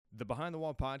The Behind the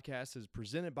Wall podcast is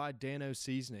presented by Dano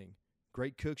Seasoning.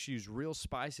 Great cooks use real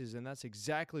spices, and that's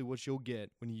exactly what you'll get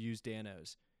when you use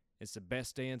Dano's. It's the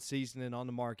best Dan seasoning on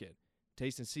the market.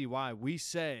 Taste and see why we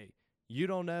say you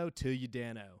don't know till you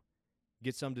Dano.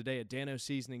 Get some today at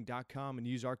danoseasoning.com and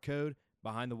use our code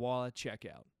Behind the Wall at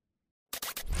checkout.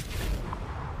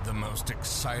 The most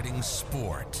exciting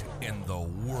sport in the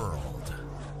world.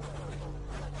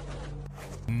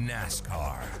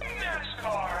 NASCAR.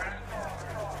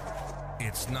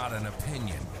 It's not an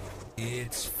opinion,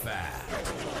 it's fact.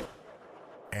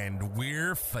 And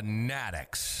we're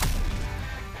fanatics.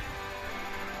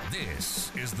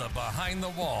 This is the Behind the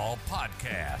Wall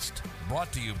podcast,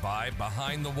 brought to you by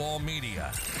Behind the Wall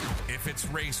Media. If it's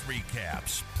race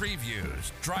recaps,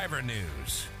 previews, driver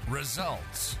news,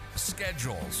 results,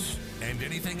 schedules, and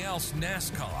anything else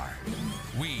NASCAR,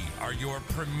 we are your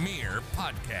premier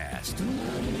podcast.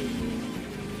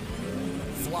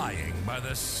 Flying by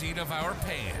the seat of our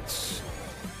pants.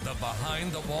 The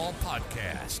Behind the Wall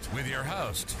podcast with your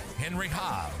host, Henry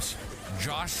Hobbs,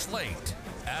 Josh Slate,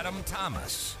 Adam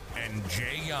Thomas, and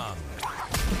Jay Young.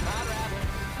 I'd rather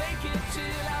fake it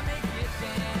till I make it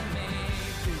than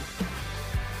make it.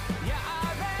 Yeah,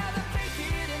 I'd rather fake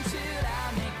it until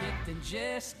I make it than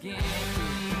just get it.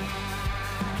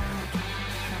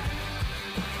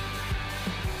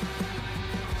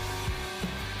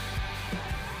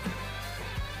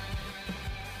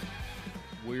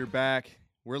 We're back.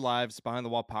 We're live. It's Behind the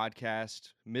Wall podcast.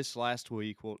 Missed last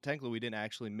week. Well, technically, we didn't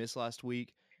actually miss last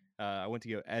week. I went to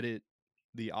go edit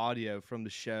the audio from the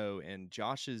show, and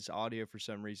Josh's audio for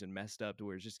some reason messed up to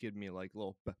where it's just giving me like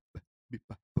little.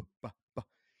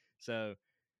 So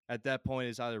at that point,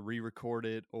 it's either re-record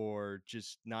it or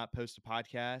just not post a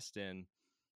podcast. And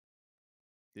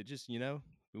it just,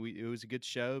 it was a good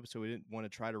show, so we didn't want to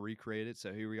try to recreate it.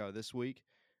 So here we are this week.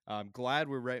 I'm glad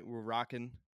we're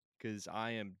rocking. Because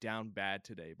I am down bad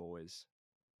today, boys.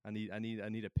 I need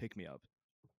a pick me up.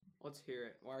 Let's hear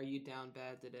it. Why are you down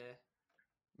bad today?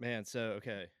 Man, so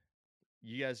okay,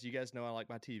 you guys know I like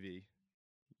my TV.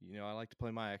 You know I like to play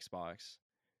my Xbox.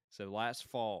 So last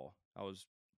fall I was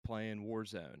playing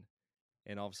Warzone,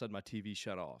 and all of a sudden my TV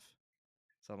shut off.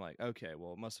 So I'm like, okay,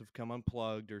 well it must have come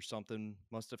unplugged or something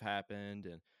must have happened,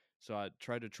 and so I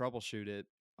tried to troubleshoot it,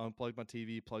 unplugged my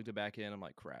TV, plugged it back in. I'm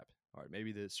like, crap. All right,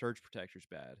 maybe the surge protector's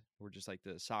bad, or just like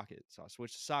the socket. So I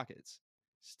switched to sockets.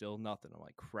 Still nothing. I'm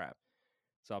like, crap.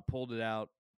 So I pulled it out,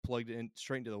 plugged it in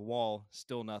straight into the wall.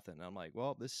 Still nothing. I'm like,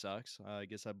 well, this sucks. I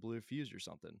guess I blew a fuse or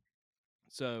something.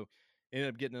 So ended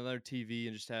up getting another TV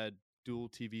and just had dual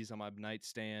TVs on my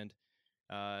nightstand.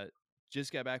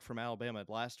 Just got back from Alabama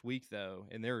last week, though,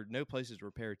 and there are no places to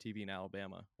repair a TV in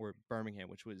Alabama or Birmingham,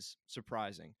 which was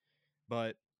surprising.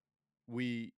 But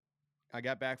I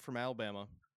got back from Alabama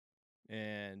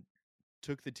and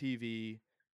took the TV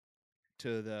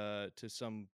to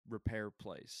some repair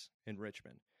place in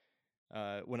Richmond.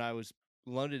 When I was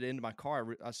loaded into my car,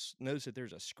 I noticed that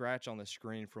there's a scratch on the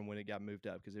screen from when it got moved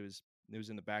up because it was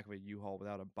in the back of a U-Haul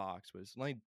without a box. It was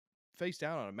laying face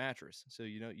down on a mattress. So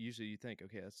usually you think,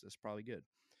 okay, that's probably good.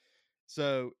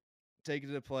 So take it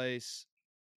to the place.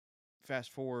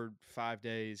 Fast forward 5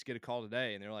 days, get a call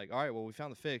today, and they're like, all right, well, we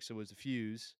found the fix. It was a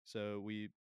fuse. So we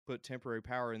put temporary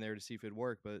power in there to see if it'd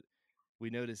work, but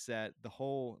we noticed that the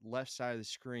whole left side of the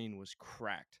screen was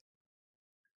cracked,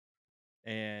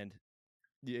 and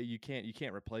you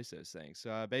can't replace those things.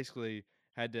 So I basically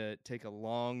had to take a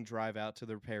long drive out to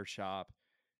the repair shop.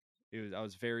 I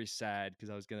was very sad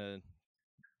because I was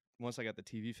once I got the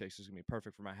TV fixed, it was gonna be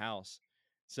perfect for my house.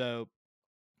 So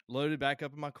loaded back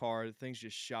up in my car, the thing's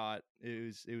just shot.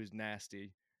 It was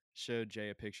nasty. Showed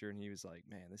Jay a picture, and he was like,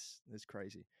 "Man, this is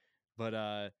crazy." But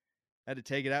had to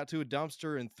take it out to a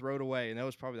dumpster and throw it away, and that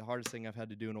was probably the hardest thing I've had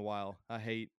to do in a while. I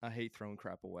hate throwing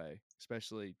crap away,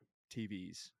 especially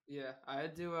TVs. Yeah, I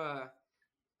had to.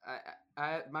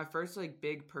 I my first like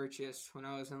big purchase when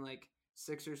I was in like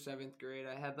 6th or 7th grade.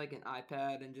 I had like an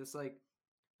iPad, and just like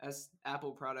as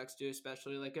Apple products do,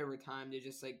 especially like over time they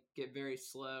just like get very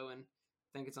slow and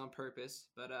think it's on purpose.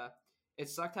 But it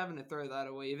sucked having to throw that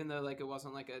away, even though like it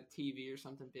wasn't like a TV or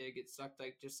something big. It sucked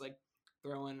like just like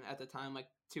throwing at the time like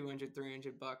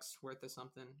 $200-300 worth of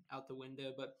something out the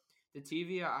window. But the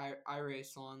TV I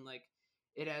race on, like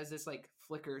it has this like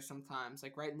flicker sometimes,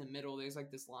 like right in the middle there's like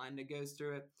this line that goes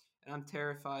through it, and I'm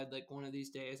terrified like one of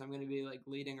these days I'm going to be like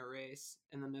leading a race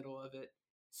in the middle of it,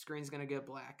 screen's going to go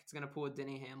black, it's going to pull a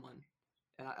Denny Hamlin,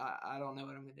 and I don't know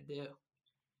what I'm going to do.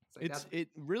 It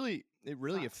really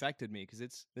affected me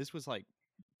because this was like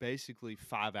basically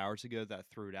 5 hours ago that I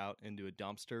threw it out into a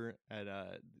dumpster at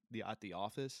the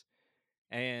office,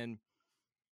 and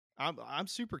I'm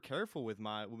super careful with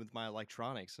my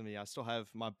electronics. I mean, I still have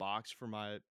my box for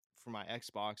my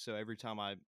Xbox, so every time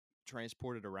I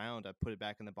transport it around, I put it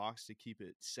back in the box to keep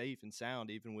it safe and sound.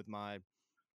 Even with my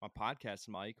podcast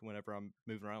mic, whenever I'm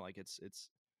moving around, like it's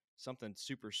something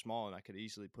super small, and I could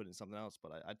easily put it in something else.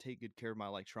 But I take good care of my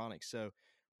electronics. So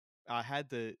I had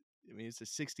I mean, it's a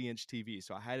 60-inch TV,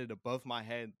 so I had it above my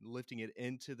head, lifting it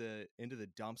into the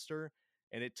dumpster,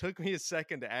 and it took me a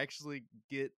second to actually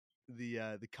get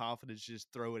the confidence to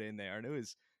just throw it in there, and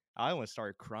I almost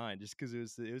started crying just because it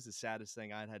was the saddest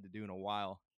thing I'd had to do in a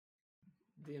while.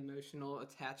 The emotional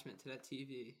attachment to that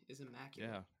TV is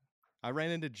immaculate. Yeah, I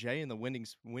ran into Jay in the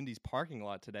Wendy's parking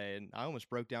lot today, and I almost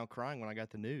broke down crying when I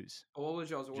got the news. What was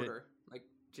y'all's Jay, order? Like,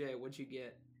 Jay, what'd you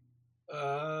get?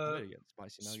 I bet you got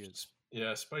spicy nuggets.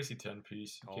 Yeah, spicy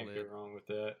 10-piece. You can't go wrong with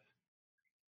that.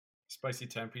 Spicy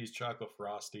 10-piece chocolate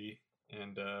frosty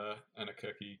and a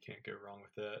cookie. You can't go wrong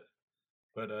with that.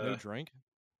 But no drink?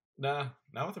 Nah,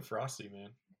 not with a frosty,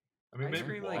 man. I mean, ice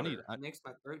maybe cream water. makes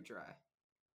my throat dry.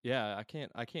 Yeah, I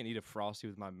can't eat a frosty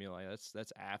with my meal. Like,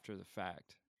 that's after the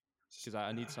fact. Because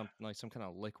I need some kind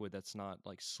of liquid that's not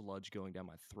like sludge going down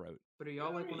my throat. But are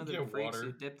y'all like one of the freaks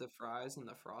who dip the fries in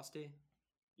the frosty?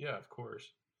 Yeah, of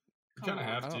course. You kind of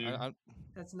have to.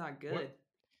 That's not good. What?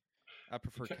 I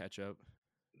prefer ketchup.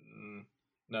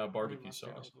 No, barbecue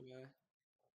sauce.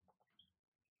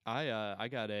 I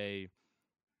got a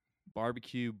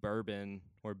barbecue bourbon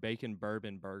or bacon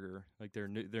bourbon burger, like their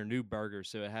new burger.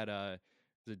 So it had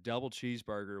the double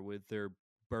cheeseburger with their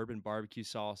bourbon barbecue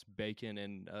sauce, bacon,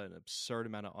 and an absurd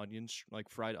amount of onions, like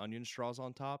fried onion straws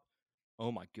on top.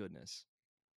 Oh my goodness!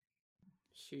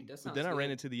 Shoot, that sounds But then good. I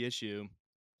ran into the issue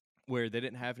where they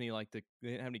didn't have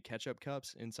any ketchup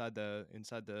cups inside the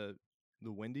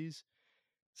Wendy's,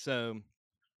 so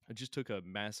I just took a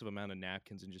massive amount of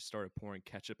napkins and just started pouring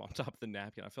ketchup on top of the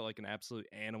napkin. I felt like an absolute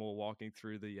animal walking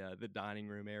through the dining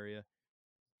room area.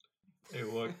 Hey,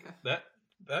 look, that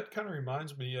kind of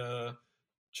reminds me.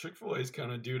 Chick-fil-A is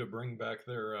kind of due to bring back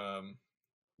their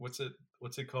what's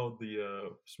it called,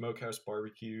 the smokehouse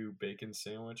barbecue bacon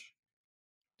sandwich.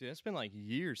 Dude, it's been like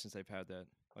years since they've had that.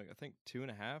 Like I think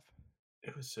 2.5.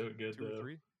 It was so good, 2 or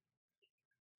 3.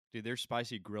 Dude, their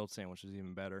spicy grilled sandwich is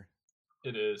even better.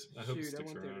 It is. I hope it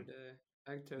sticks around.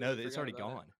 No, it's already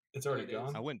gone. It's already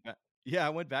gone. I went back. Yeah, I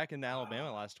went back into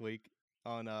Alabama last week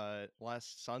on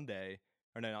last Sunday,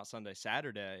 or no, not Sunday,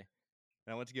 Saturday.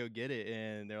 And I went to go get it,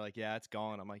 and they're like, "Yeah, it's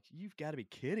gone." I'm like, "You've got to be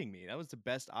kidding me! That was the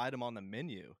best item on the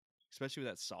menu, especially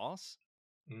with that sauce."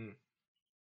 I'm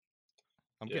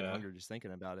getting hungry just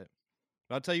thinking about it.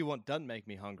 But I'll tell you what doesn't make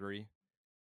me hungry: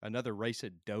 another race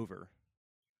at Dover.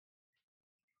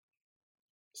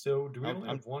 So, do we only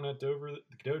have one at Dover?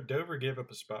 Dover gave up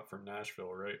a spot for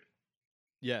Nashville, right?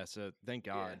 Yeah. So thank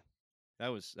God. Yeah.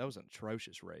 That was an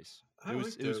atrocious race. It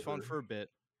was fun for a bit.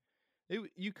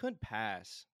 You couldn't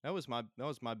pass. That was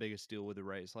my biggest deal with the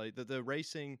race. Like the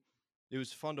racing, it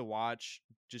was fun to watch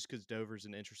just because Dover's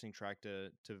an interesting track to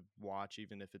watch,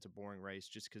 even if it's a boring race.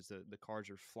 Just because the cars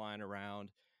are flying around,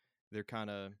 they're kind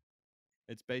of.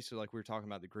 It's basically like we were talking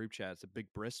about the group chat. It's a big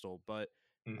Bristol, but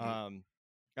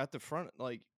at the front,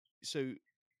 like so,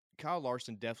 Kyle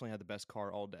Larson definitely had the best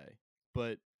car all day,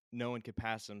 but no one could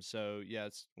pass him. So yeah,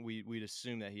 we'd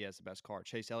assume that he has the best car.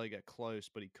 Chase Elliott got close,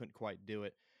 but he couldn't quite do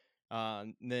it.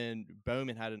 Then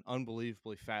Bowman had an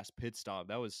unbelievably fast pit stop.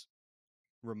 That was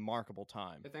remarkable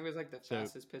time. I think it was like the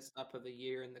fastest pit stop of the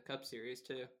year in the Cup Series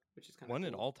too, which is kind of wasn't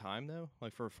it all time though,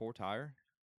 like for a 4-tire?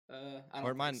 I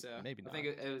don't think so. Maybe not. I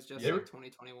think it was just like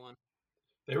 2021.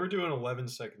 They were doing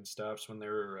 11-second stops when they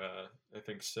were, I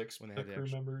think, 6 crew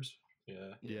members.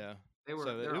 Yeah. They were.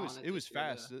 So it was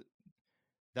fast.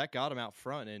 That got him out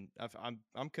front, and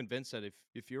I'm convinced that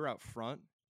if you're out front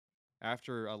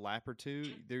after a lap or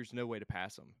two, there's no way to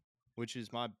pass them, which is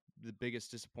the biggest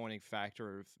disappointing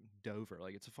factor of Dover.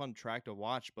 Like it's a fun track to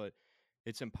watch, but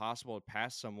it's impossible to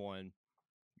pass someone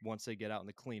once they get out in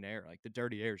the clean air. Like the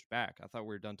dirty air's back. I thought we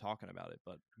were done talking about it,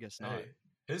 but I guess not.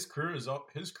 His crew is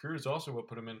also what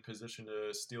put him in position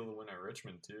to steal the win at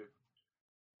Richmond too.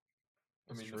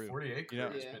 That's true. The 48 crew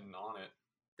has been on it.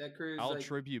 That crew. I'll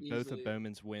attribute both of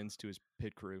Bowman's wins to his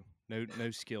pit crew.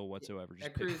 No skill whatsoever. Just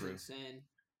that pit crew's crew. Insane.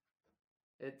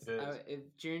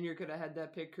 If Junior could have had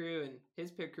that pit crew, and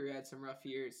his pit crew had some rough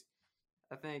years,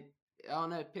 I don't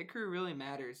know. Pit crew really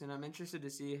matters, and I'm interested to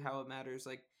see how it matters.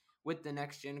 Like with the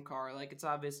next gen car, like it's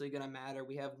obviously gonna matter.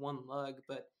 We have one lug,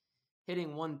 but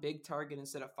hitting one big target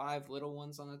instead of 5 little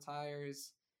ones on the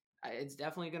tires, it's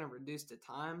definitely going to reduce the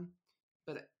time.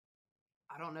 But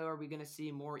I don't know, are we going to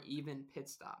see more even pit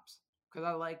stops? Because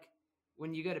I like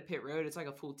when you go to pit road, it's like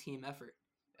a full team effort.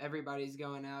 everybody's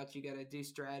going out. You got to do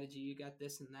strategy. You got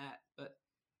this and that. But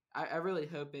I really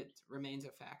hope it remains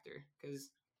a factor because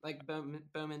like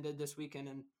Bowman did this weekend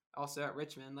and also at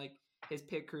Richmond, like his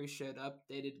pit crew showed up.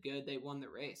 They did good. They won the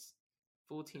race.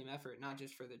 Full team effort, not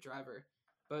just for the driver.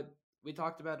 But we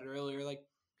talked about it earlier. Like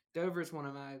Dover's one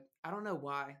of my, I don't know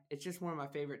why. It's just one of my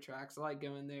favorite tracks. I like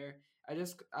going there.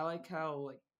 I like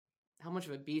how much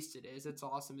of a beast it is. It's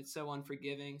awesome. It's so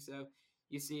unforgiving. So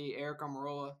you see Eric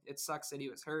Almirola, it sucks that he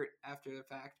was hurt after the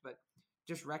fact, but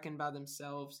just wrecking by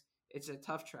themselves. It's a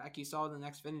tough track. You saw the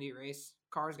Xfinity race.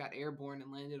 Cars got airborne and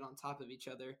landed on top of each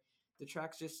other. The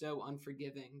track's just so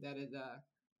unforgiving that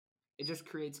it just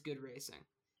creates good racing.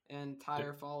 And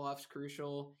tire fall off's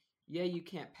crucial. Yeah, you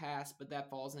can't pass, but that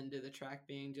falls into the track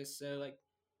being just so like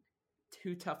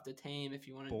too tough to tame if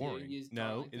you want to use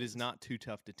No, Darlingtons. it is not too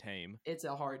tough to tame. It's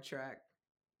a hard track.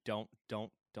 Don't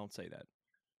say that.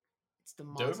 It's the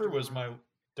monster Dover was line.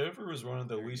 Dover was one of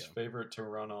the There you least go. favorite to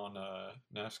run on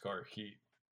NASCAR heat.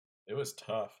 It was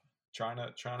tough. Trying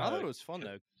to. I thought it was fun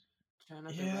though. Try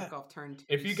not to Yeah. wreck off turn 2.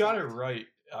 If you got it sucked. right,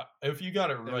 if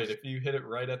you hit it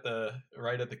right at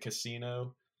the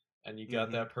casino, and you got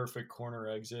Mhm. that perfect corner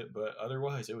exit, but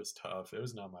otherwise it was tough. It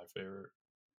was not my favorite.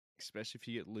 Especially if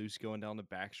you get loose going down the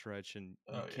backstretch and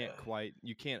Oh,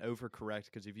 you can't overcorrect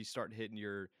because if you start hitting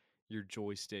your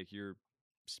joystick, you're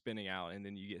spinning out and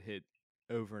then you get hit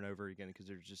over and over again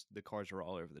because the cars are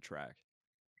all over the track.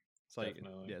 It's like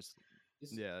Definitely. yes,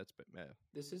 This, yeah, yeah.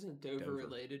 this isn't Dover Dover.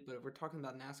 related, but if we're talking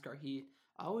about NASCAR heat,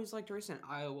 I always liked racing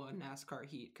Iowa NASCAR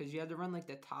heat because you had to run like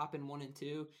the top in 1 and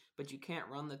 2, but you can't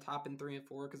run the top in 3 and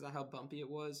 4 because of how bumpy it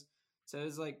was. So it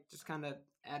was like just kind of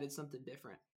added something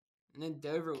different. And then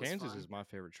Dover was Kansas fun. is my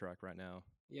favorite track right now.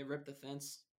 Yeah, rip the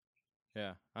fence.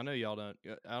 Yeah, I know y'all don't.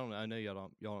 I know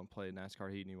y'all don't play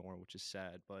NASCAR heat anymore, which is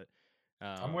sad. But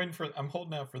I'm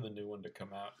holding out for the new one to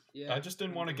come out. Yeah, I just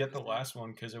didn't I'm want to doing get the this last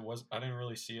one because I didn't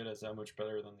really see it as that much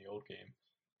better than the old game.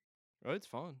 Oh, it's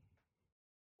fun.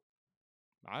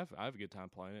 I have a good time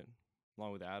playing it,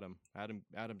 along with Adam.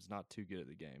 Adam's not too good at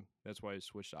the game. That's why he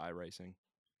switched to iRacing.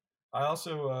 I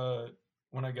also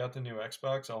when I got the new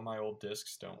Xbox, all my old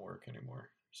discs don't work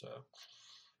anymore. So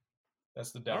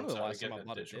that's the I don't know the downside of last time getting I a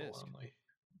bought a digital disc. only.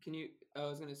 Can you? I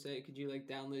was gonna say, could you like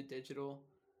download digital?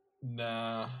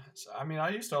 Nah, I mean, I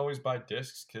used to always buy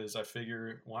discs because I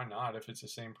figure why not if it's the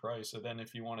same price. So then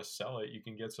if you want to sell it, you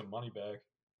can get some money back.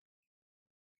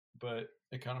 But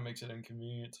it kind of makes it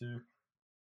inconvenient too.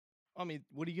 I mean,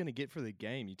 what are you gonna get for the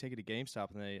game? You take it to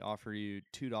GameStop and they offer you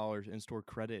 $2 in-store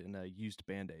credit and a used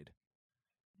Band-Aid.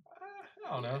 I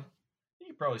don't Yeah. know. You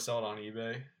could probably sell it on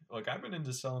eBay. Like I've been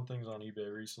into selling things on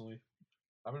eBay recently.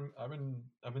 I've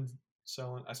been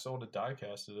selling. I sold a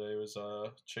diecast today. It was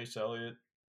Chase Elliott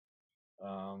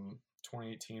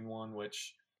 2018 one,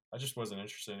 which I just wasn't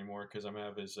interested anymore because I'm gonna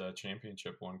have his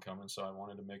championship one coming, so I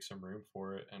wanted to make some room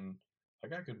for it, and I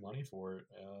got good money for it.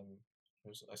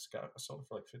 I sold it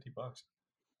for like $50.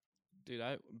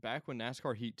 Dude, back when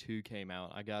NASCAR Heat 2 came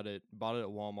out, bought it at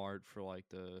Walmart for like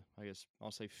I guess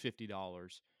I'll say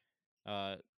 $50.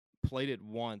 Played it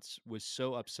once, was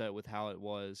so upset with how it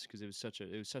was because it was such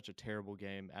a terrible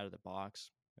game out of the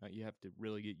box. You have to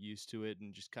really get used to it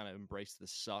and just kind of embrace the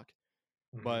suck.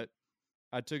 Mhm. But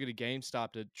I took it to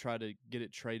GameStop to try to get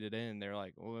it traded in. They're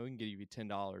like, "Well, we can give you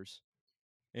 $10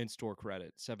 in store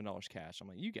credit, $7 cash." I'm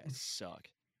like, "You guys suck."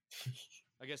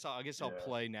 I guess I'll Yeah.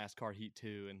 play NASCAR Heat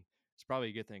 2, and it's probably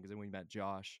a good thing because then we met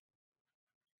Josh.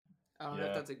 I don't know Yeah.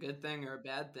 if that's a good thing or a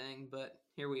bad thing, but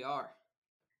here we are,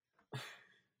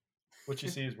 What you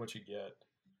see is what you get.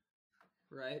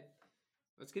 right?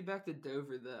 Let's get back to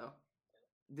Dover though.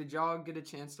 Did y'all get a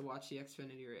chance to watch the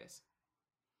Xfinity race?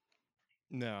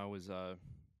 No, I was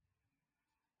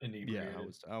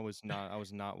Inebriated. I was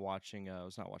not watching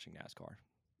NASCAR.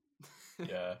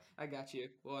 Yeah. I got you.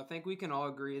 Well, I think we can all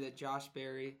agree that Josh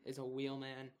Berry is a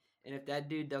wheelman, and if that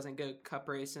dude doesn't go cup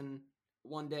racing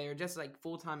one day or just like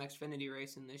full-time Xfinity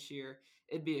racing this year,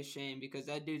 it'd be a shame because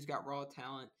that dude's got raw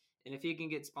talent, and if he can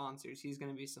get sponsors, he's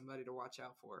going to be somebody to watch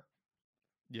out for.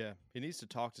 Yeah, he needs to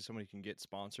talk to somebody who can get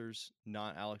sponsors,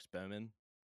 not Alex Bowman.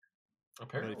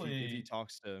 Apparently, But if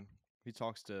he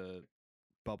talks to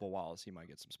Bubba Wallace, he might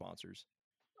get some sponsors.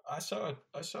 I saw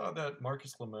that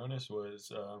Marcus Lemonis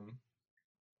was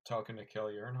talking to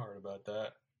Kelly Earnhardt about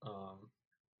that.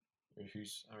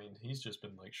 He's just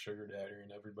been like sugar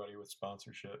daddying everybody with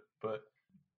sponsorship. But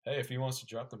hey, if he wants to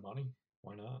drop the money,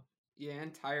 why not? Yeah,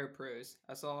 and Tire Pros.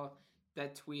 I saw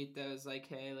that tweet that was like,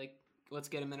 hey, like, let's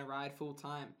get him in a ride full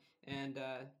time. And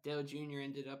Dale Jr.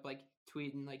 ended up like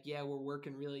tweeting like, yeah, we're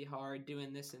working really hard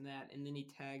doing this and that. And then he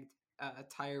tagged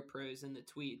Tire Pros in the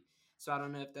tweet. So I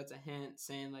don't know if that's a hint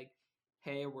saying like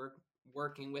hey, we're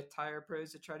working with Tire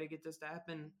Pros to try to get this to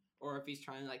happen, or if he's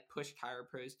trying to like push Tire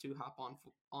Pros to hop on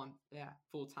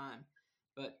full time.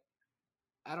 But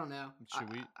I don't know.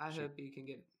 I hope he can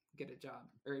get a job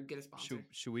or get a sponsor.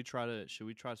 Should we try to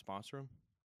sponsor him?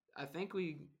 I think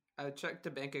I checked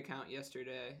the bank account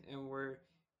yesterday, and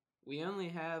we only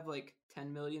have like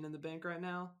 10 million in the bank right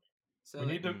now. So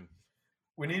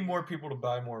we need more people to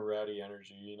buy more Rowdy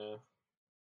Energy. You know,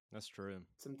 that's true.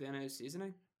 Some Danos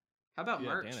seasoning. How about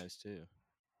merch? Yeah, Danos too.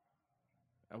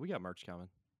 Oh, we got merch coming.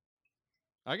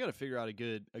 I got to figure out a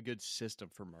good system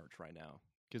for merch right now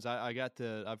because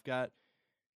I've got.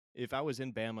 If I was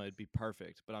in Bama, it'd be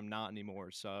perfect, but I'm not anymore.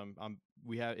 So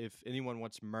if anyone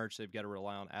wants merch, they've got to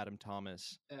rely on Adam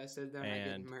Thomas. So they're not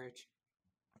getting merch.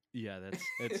 Yeah,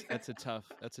 that's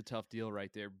a tough deal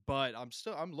right there. But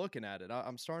I'm looking at it.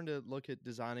 I'm starting to look at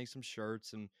designing some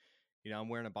shirts, and I'm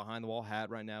wearing a behind the wall hat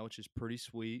right now, which is pretty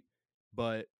sweet.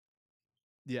 But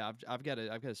yeah, I've got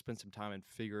to spend some time and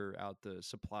figure out the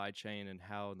supply chain and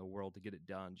how in the world to get it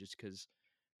done. Just because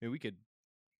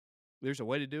there's a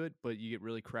way to do it, but you get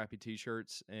really crappy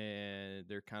T-shirts and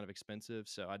they're kind of expensive.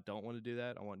 So I don't want to do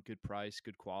that. I want good price,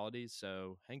 good quality.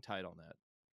 So hang tight on that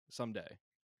someday.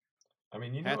 I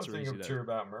mean, you know a thing or two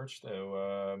about merch,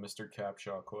 though, Mr.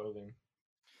 Capshaw Clothing.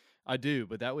 I do,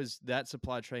 but that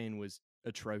supply chain was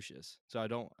atrocious.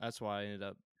 So that's why I ended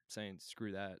up saying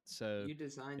screw that. So you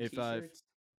design T-shirts?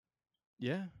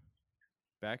 Yeah,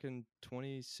 back in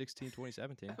 2016,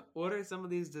 2017. What are some of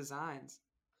these designs?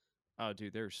 Oh,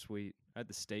 dude, they're sweet. I had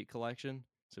the state collection.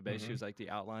 So basically, it was like the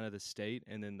outline of the state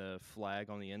and then the flag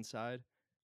on the inside.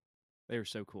 They were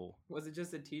so cool. Was it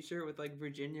just a T-shirt with like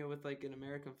Virginia with like an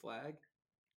American flag?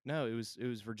 No, it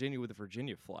was Virginia with a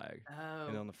Virginia flag. Oh.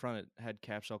 And on the front, it had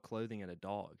Capshaw Clothing and a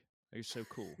dog. It was so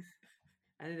cool.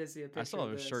 I need to see a picture. I saw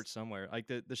a shirt somewhere. Like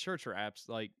the shirts were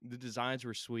like the designs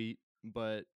were sweet,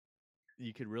 but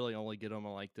you could really only get them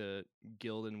on like the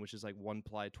Gildan, which is like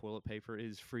 1-ply toilet paper. It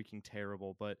is freaking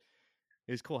terrible, but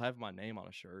it's cool having my name on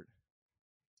a shirt.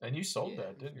 And you sold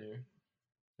that, didn't you?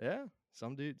 Yeah.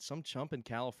 Some chump in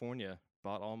California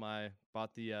bought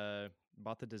the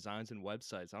designs and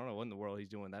websites. I don't know what in the world he's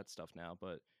doing that stuff now,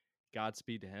 but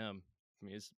Godspeed to him. I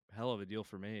mean, it's a hell of a deal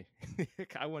for me.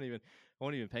 I wasn't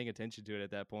even paying attention to it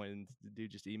at that point, and the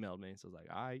dude just emailed me, so I was like,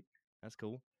 all right, that's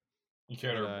cool. You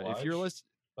care to oblige? If you're listening,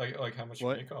 like how much you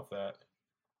make off that?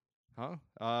 Huh?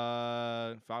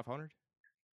 500.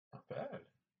 Not bad.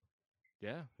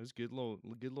 Yeah, it was a good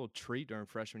little treat during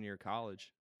freshman year of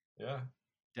college. Yeah,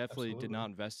 definitely did not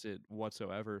invest it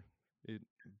whatsoever. It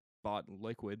bought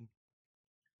liquid.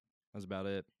 That's about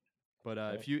it. But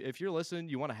if you're listening,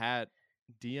 you want a hat,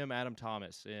 DM Adam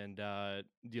Thomas and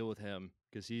deal with him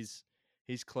because he's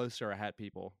close to our hat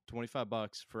people.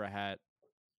 $25 for a hat,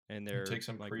 and they're take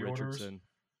some like pre-orders. Richardson.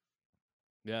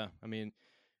 Yeah, I mean,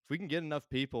 if we can get enough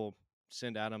people,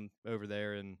 send Adam over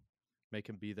there and make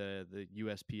him be the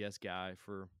USPS guy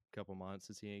for a couple months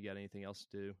since he ain't got anything else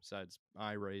to do besides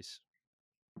iRace.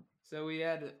 So we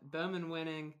had Bowman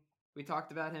winning. We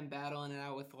talked about him battling it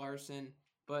out with Larson.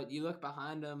 But you look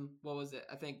behind him, what was it?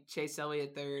 I think Chase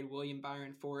Elliott third, William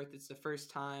Byron fourth. It's the first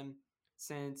time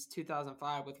since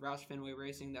 2005 with Roush Fenway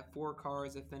Racing that 4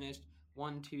 cars have finished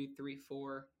 1, 2, 3,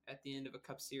 4 at the end of a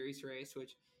Cup Series race,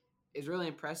 which is really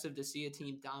impressive to see a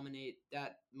team dominate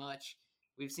that much.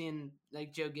 We've seen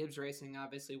like Joe Gibbs Racing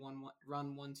obviously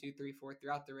run 1, 2, 3, 4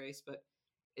 throughout the race, but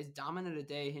as dominant a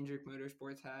day Hendrick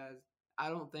Motorsports has, I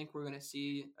don't think we're going to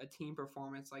see a team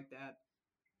performance like that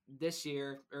this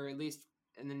year, or at least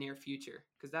in the near future,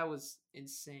 because that was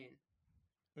insane.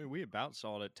 I mean, we about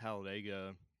saw it at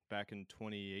Talladega back in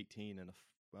 2018 and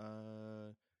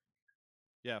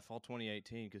fall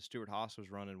 2018, because Stuart Haas was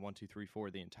running 1, 2, 3,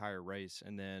 4 the entire race,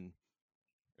 and then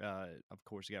of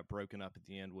course it got broken up at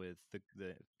the end with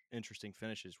the interesting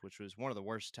finishes, which was one of the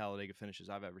worst Talladega finishes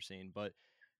I've ever seen. But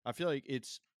I feel like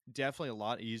it's definitely a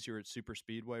lot easier at super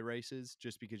speedway races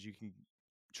just because you can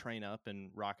train up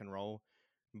and rock and roll.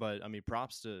 But I mean,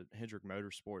 props to Hendrick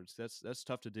Motorsports. That's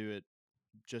tough to do at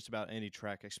just about any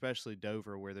track, especially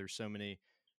Dover, where there's so many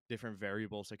different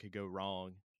variables that could go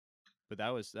wrong. But that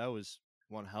was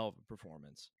one hell of a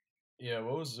performance. Yeah,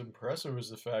 what was impressive was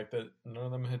the fact that none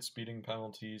of them had speeding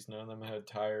penalties, none of them had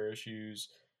tire issues,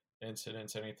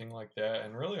 incidents, anything like that.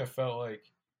 And really, I felt like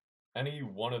any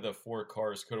one of the 4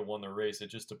 cars could have won the race. It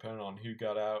just depended on who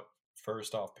got out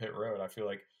first off pit road. I feel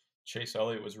like Chase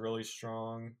Elliott was really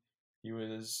strong. He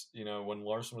was, when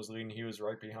Larson was leading, he was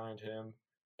right behind him.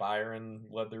 Byron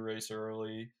led the race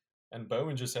early. And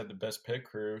Bowman just had the best pit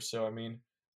crew. So, I mean,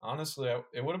 honestly,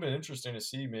 it would have been interesting to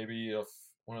see maybe if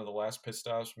one of the last pit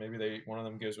stops, maybe one of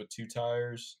them goes with 2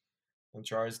 tires. and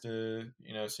tries to,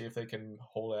 see if they can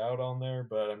hold out on there.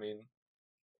 But I mean,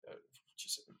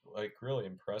 just like really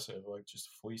impressive, like just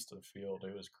fleeced the field.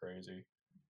 It was crazy.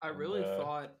 I And really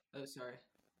thought. Oh, sorry.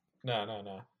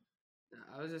 no.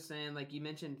 I was just saying, like you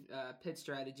mentioned pit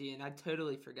strategy, and I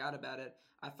totally forgot about it.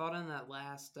 I thought on that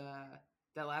last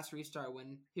restart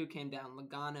when who came down,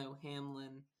 Logano,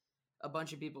 Hamlin, a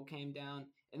bunch of people came down,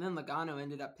 and then Logano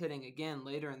ended up pitting again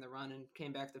later in the run and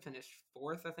came back to finish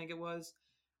fourth, I think it was.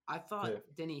 I thought Yeah.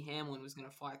 Denny Hamlin was going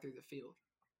to fly through the field,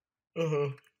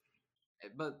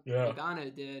 but Yeah.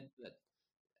 Logano did. But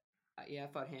yeah, I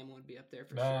thought Hamlin would be up there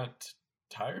for sure. That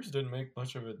tires didn't make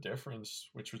much of a difference,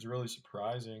 which was really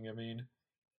surprising. I mean,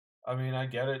 I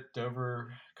get it.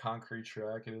 Dover concrete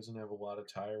track, it doesn't have a lot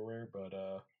of tire wear, but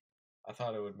I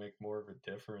thought it would make more of a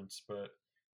difference. But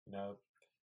you know,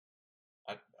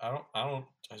 I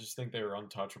just think they were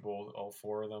untouchable, all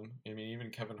four of them. I mean,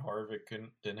 even Kevin Harvick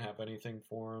didn't have anything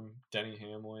for him. Denny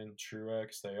Hamlin,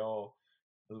 Truex, they all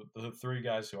the three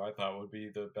guys who I thought would be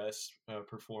the best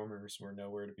performers were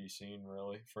nowhere to be seen,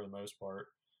 really, for the most part.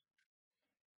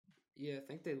 Yeah, I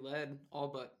think they led all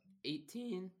but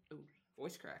 18. Ooh,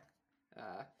 voice crack.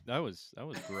 That was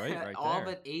great right all there.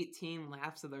 but 18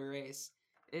 laps of the race.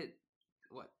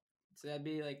 So that'd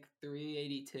be like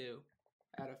 382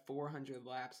 out of 400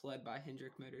 laps led by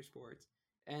Hendrick Motorsports.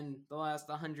 And the last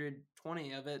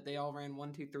 120 of it, they all ran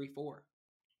 1, 2, 3, 4.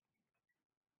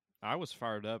 I was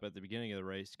fired up at the beginning of the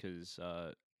race because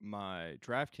my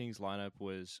DraftKings lineup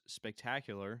was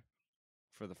spectacular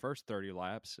for the first 30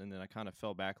 laps, and then I kind of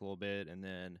fell back a little bit, and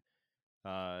then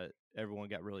everyone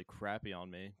got really crappy on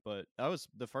me. But that was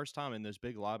the first time in those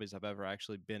big lobbies I've ever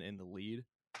actually been in the lead,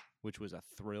 which was a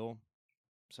thrill.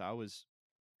 So I was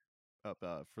up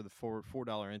for the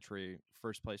 $4 entry.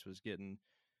 First place was getting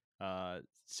 $1,600.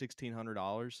 I'm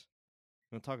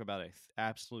gonna talk about an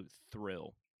absolute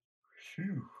thrill.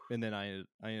 Phew. And then I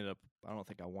ended up. I don't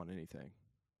think I won anything.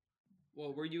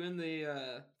 Well, were you in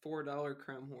the $4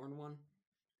 Chrome Horn one?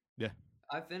 Yeah.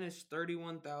 I finished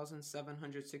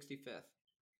 31,765th.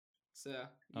 So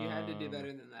you had to do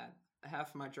better than that. Half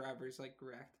of my drivers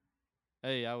wrecked.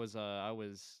 Hey,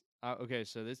 okay.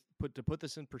 So to put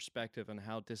this in perspective on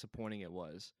how disappointing it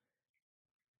was,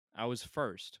 I was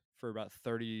first for about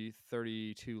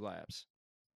 32 laps,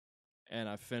 and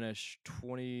I finished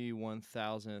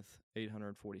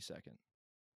 21,842nd.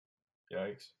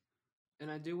 Yikes.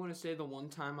 And I do want to say the one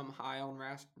time I'm high on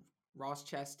Ross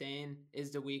Chastain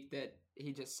is the week that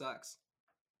he just sucks.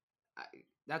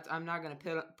 I'm not going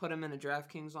to put him in a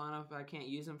DraftKings lineup if I can't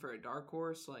use him for a dark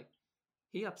horse.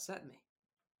 He upset me.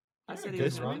 I said he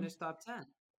was going to finish top 10.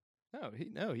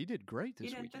 No, he did great this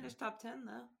weekend. He didn't finish top 10,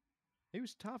 though. He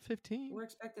was top 15. We're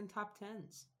expecting top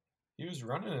 10s. He was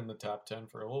running in the top 10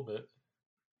 for a little bit.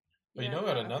 But yeah,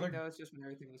 at another... I think that was just when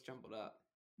everything was jumbled up.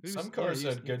 Some cars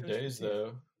had good days,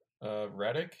 though.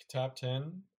 Reddick, top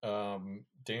 10.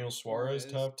 Daniel Suarez,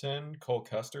 top 10. Cole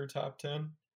Custer, top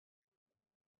 10.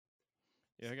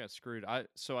 Yeah, I got screwed. I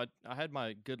had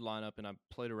my good lineup, and I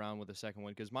played around with the second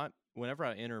one because whenever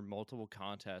I enter multiple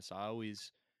contests, I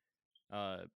always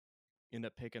end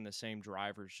up picking the same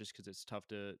drivers just because it's tough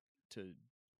to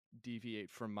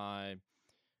deviate from my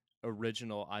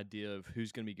original idea of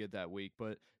who's going to be good that week.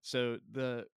 But so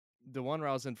the one where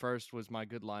I was in first was my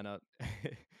good lineup.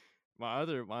 my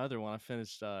other one, I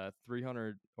finished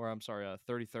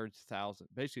 33,000,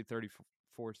 basically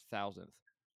 34,000th.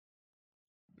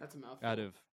 That's a mouthful. Out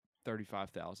of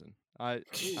 35,000. I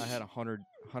had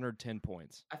 110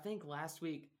 points. I think last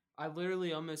week I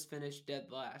literally almost finished dead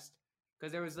last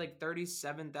because there was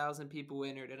 37,000 people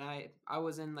entered, and I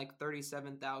was in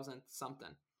 37,000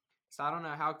 something. So I don't know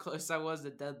how close I was to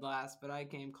dead last, but I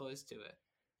came close to it.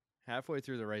 Halfway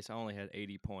through the race, I only had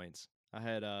 80 points. I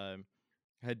had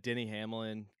Denny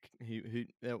Hamlin.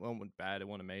 That one went bad. It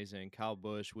went amazing. Kyle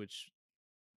Busch, which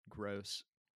gross.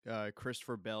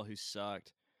 Christopher Bell, who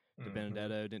sucked.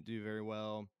 DiBenedetto didn't do very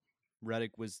well.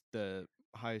 Reddick was the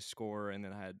highest scorer, and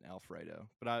then I had Alfredo.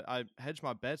 But I hedged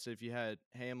my bets. If you had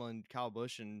Hamlin, Kyle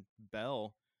Busch, and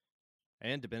Bell,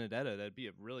 and DiBenedetto, that'd be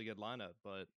a really good lineup.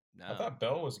 But no. I thought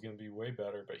Bell was going to be way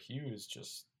better, but he was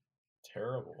just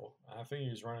terrible. I think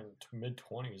he was running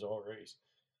mid-20s all race.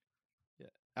 Yeah,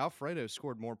 Alfredo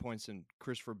scored more points than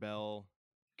Christopher Bell,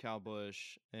 Kyle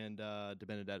Busch, and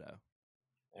DiBenedetto.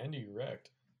 And he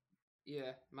wrecked.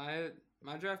 Yeah, my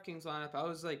DraftKings lineup, I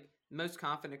was most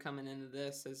confident coming into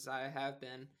this as I have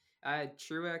been. I had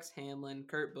Truex, Hamlin,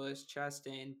 Kurt Busch,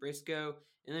 Chastain, Briscoe,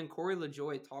 and then Corey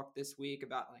LaJoie talked this week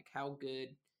about how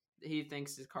good he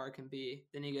thinks his car can be.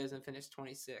 Then he goes and finished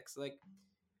 26.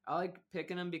 I like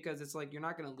picking him because it's like you're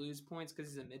not going to lose points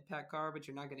because he's a mid-pack car, but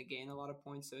you're not going to gain a lot of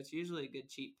points. So it's usually a good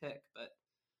cheap pick. But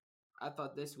I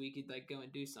thought this week he'd like go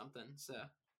and do something. So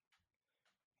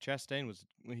Chastain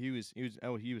he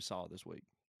was solid this week.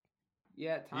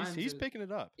 yeah, at times He's picking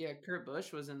it up. Yeah, Kurt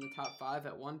Busch was in the top 5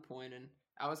 at one point, and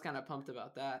I was kind of pumped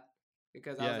about that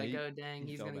because I Yeah, was like, he- oh dang,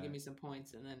 he he's fell going to give back. me some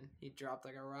points, and then he dropped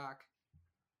like a rock.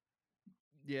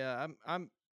 Yeah,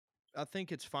 I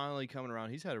think it's finally coming around.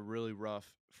 He's had a really rough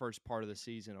first part of the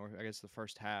season, or I guess the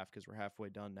first half, because we're halfway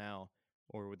done now,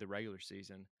 or with the regular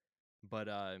season. But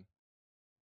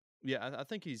yeah, I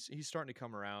think he's starting to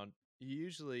come around. He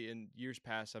usually in years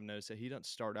past, I've noticed that he doesn't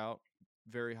start out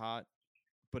very hot,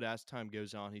 but as time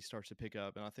goes on, he starts to pick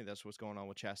up, and I think that's what's going on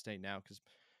with Chastain now, because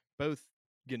both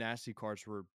Ganassi cars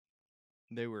were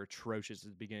atrocious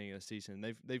at the beginning of the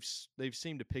season. They've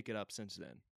seemed to pick it up since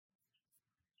then.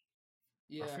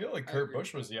 Yeah, I feel like I Kurt agree.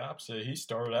 Busch was the opposite. He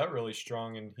started out really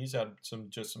strong, and he's had some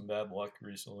bad luck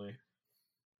recently.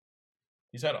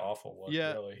 He's had awful luck,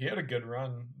 Yeah. really. He had a good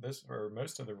run for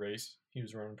most of the race. He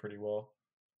was running pretty well.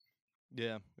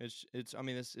 Yeah, it's I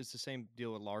mean it's the same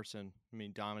deal with Larson. I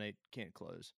mean, dominate can't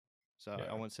close. So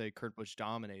Yeah. I wouldn't say Kurt Busch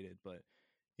dominated, but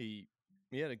he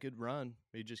had a good run.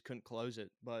 He just couldn't close it.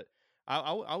 But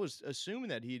I was assuming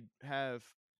that he'd have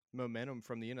momentum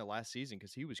from the end of last season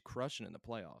because he was crushing in the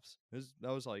playoffs.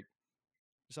 That was like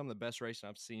some of the best racing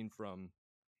I've seen from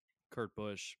Kurt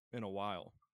Busch in a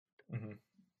while. Hmm.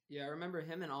 Yeah, I remember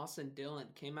him and Austin Dillon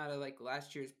came out of like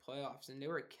last year's playoffs, and they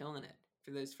were killing it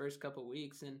for those first couple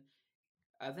weeks. And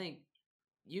I think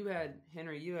you had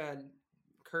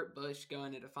Kurt Busch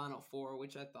going to the Final Four,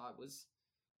 which I thought was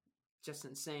just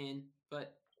insane.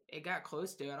 But it got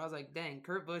close to it. I was like, dang,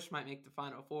 Kurt Busch might make the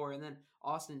Final Four. And then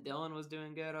Austin Dillon was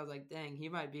doing good. I was like, dang, he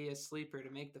might be a sleeper to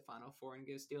make the Final Four and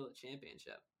go steal the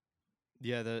championship.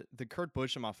 Yeah, the Kurt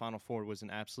Busch in my Final Four was an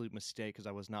absolute mistake because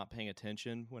I was not paying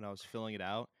attention when I was filling it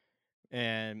out,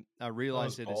 and I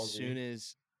realized it as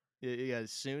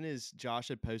soon as Josh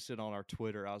had posted on our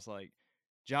Twitter. I was like,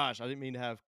 Josh, I didn't mean to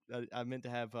have. I meant to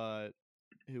have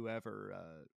whoever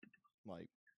like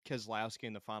Keselowski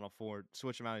in the Final Four.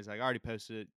 Switch him out. He's like, I already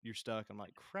posted it. You're stuck. I'm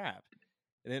like, crap.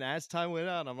 And then as time went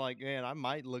on, I'm like, man, I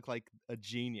might look like a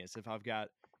genius if I've got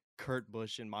Kurt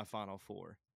Busch in my Final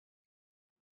Four.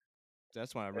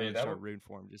 That's when I really started rooting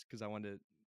for him, just because I wanted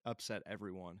to upset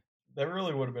everyone. That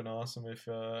really would have been awesome if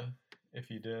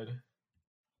he did.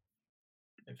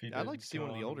 I'd like to see one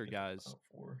of the older guys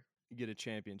get a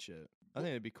championship. I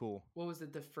think it'd be cool. What was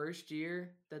it? The first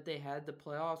year that they had the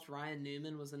playoffs, Ryan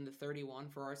Newman was in the 31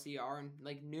 for RCR, and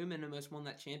like Newman almost won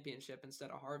that championship instead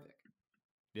of Harvick.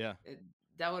 Yeah,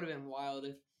 that would have been wild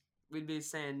if we'd be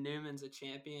saying Newman's a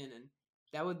champion, and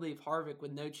that would leave Harvick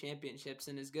with no championships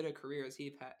and as good a career as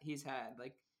he's had.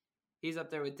 Like, he's up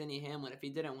there with Denny Hamlin. If he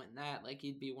didn't win that, like,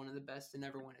 he'd be one of the best to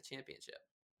never win a championship.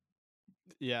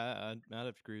 Yeah, I'd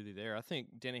have to agree with you there. I think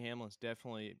Denny Hamlin's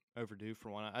definitely overdue for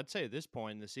one. I'd say at this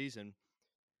point in the season,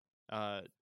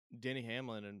 Denny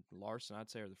Hamlin and Larson, I'd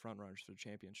say, are the front runners for the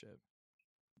championship.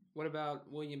 What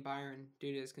about William Byron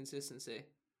due to his consistency?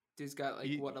 Dude's got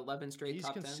 11 straight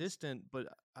top 10s? He's consistent, but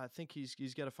I think he's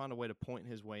got to find a way to point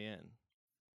his way in.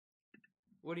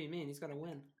 What do you mean? He's got to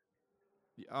win.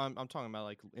 I'm talking about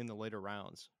like in the later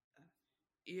rounds.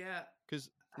 Yeah. Because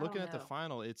looking at the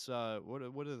final, it's what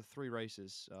are the 3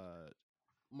 races?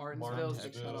 Martinsville's the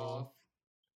cutoff.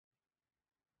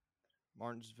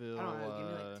 Martinsville. I don't know. Give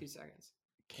me like 2 seconds.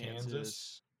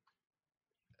 Kansas.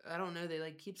 I don't know. They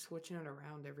like keep switching it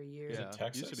around every year. Yeah,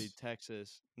 Texas? Used to be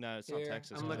Texas. No, it's not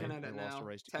Texas. I'm looking at it lost now. a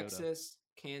race to Dakota. Texas,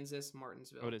 Kansas,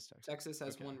 Martinsville. Oh, it is Texas. Texas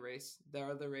has Okay. one race. Their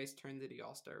other race turned to the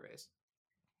All-Star race.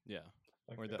 Yeah.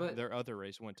 Okay. Or their other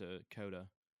race went to Coda.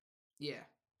 Yeah.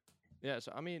 Yeah.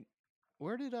 So I mean,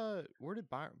 where did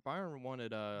Byron won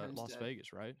at Las Hempstead.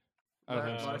 Vegas, right?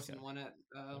 Larson okay. won at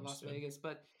Las Hempstead. Vegas,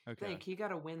 but I Okay. think he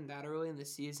got a win that early in the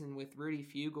season with Rudy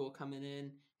Fugle coming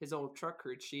in, his old truck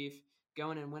crew chief,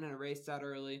 going and winning a race that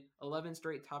early. 11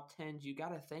 straight top 10s. You got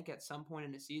to think at some point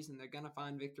in the season they're going to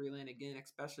find victory lane again,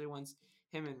 especially once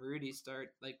him and Rudy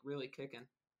start like really kicking.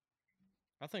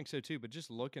 I think so too. But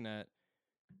just looking at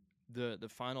the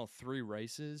final 3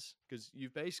 races, because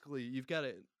you've got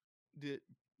to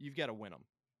win them,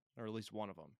 or at least one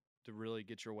of them, to really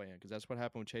get your way in. Because that's what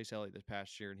happened with Chase Elliott this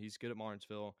past year, and he's good at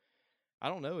Martinsville. I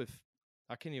don't know if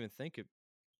I can't even think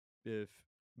if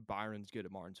Byron's good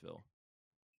at Martinsville.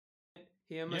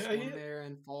 He almost won there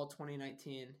in fall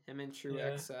 2019. Him and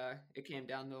Truex, it came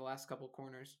down to the last couple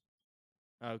corners.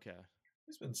 Okay.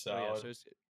 He's been solid. So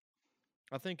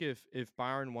I think if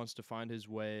Byron wants to find his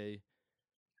way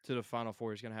to the Final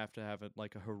Four, he's going to have a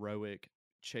heroic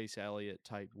Chase Elliott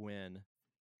type win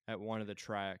at one of the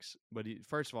tracks. But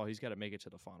first of all, he's got to make it to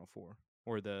the Final Four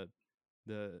or the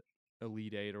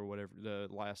Elite Eight or whatever, the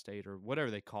last eight or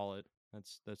whatever they call it.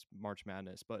 That's March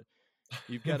Madness. But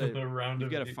you've got to The round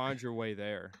of eight. find your way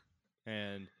there.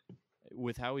 And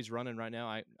with how he's running right now,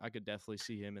 I could definitely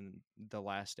see him in the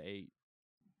last eight.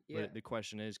 Yeah. But the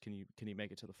question is, can you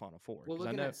make it to the Final Four? Well, 'Cause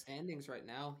looking at standings right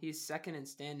now, he's second in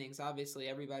standings. Obviously,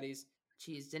 everybody's,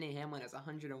 geez, Denny Hamlin has a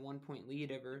 101-point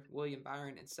lead over William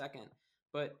Byron in second.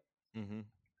 But,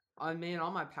 I mean,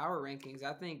 on my power rankings,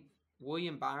 I think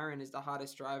William Byron is the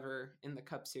hottest driver in the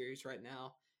Cup Series right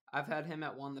now. I've had him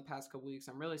at 1 the past couple weeks.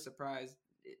 I'm really surprised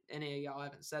any of y'all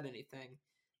haven't said anything.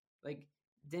 Like,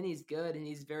 Denny's good and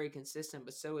he's very consistent,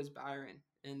 but so is Byron.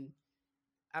 And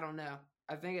I don't know.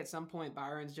 I think at some point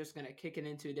Byron's just going to kick it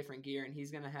into a different gear and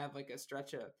he's going to have like a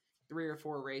stretch of 3 or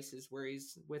 4 races where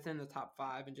he's within the top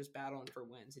 5 and just battling for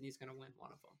wins, and he's going to win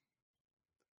one of them.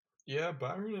 Yeah,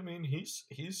 Byron. I mean, he's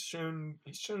shown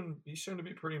to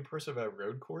be pretty impressive at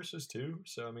road courses too.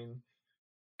 So I mean,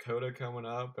 Coda coming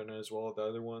up, and as well as the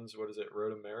other ones. What is it?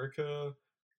 Road America.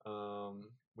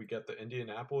 We got the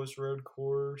Indianapolis road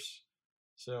course.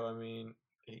 So I mean,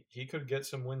 he could get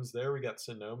some wins there. We got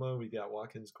Sonoma. We got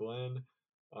Watkins Glen.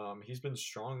 He's been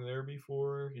strong there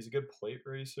before. He's a good plate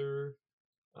racer.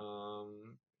 I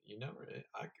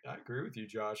agree with you,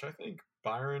 Josh. I think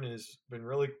Byron has been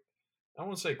really, I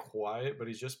won't say quiet, but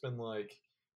he's just been like,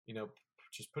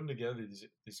 just putting together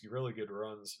these really good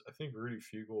runs. I think Rudy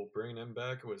Fugle, bringing him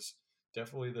back was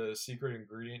definitely the secret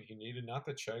ingredient he needed. Not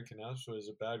that Chad Knaus was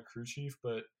a bad crew chief,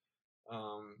 but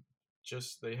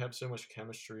just they have so much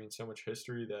chemistry and so much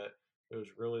history that it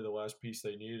was really the last piece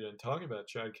they needed. And talking about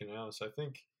Chad Knaus, I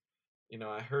think,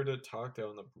 I heard it talked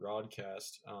on the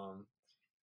broadcast.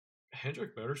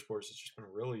 Hendrick Motorsports has just been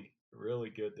really, really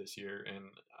good this year. And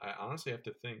I honestly have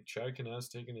to think Chad Knaus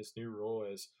taking his new role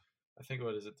as, I think,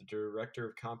 the director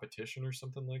of competition or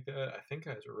something like that, I think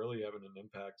that's really having an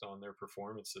impact on their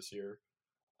performance this year.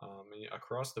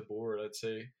 Across the board, I'd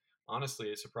say, honestly,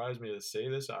 it surprised me to say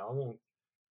this. I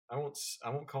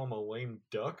won't call him a lame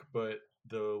duck, but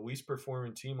the least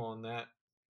performing team on that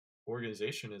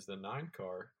organization is the 9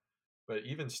 car. But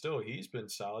even still, he's been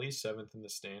solid. He's 7th in the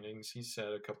standings. He's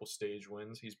had a couple stage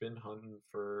wins. He's been hunting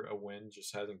for a win,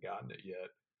 just hasn't gotten it yet.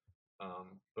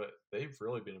 But they've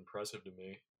really been impressive to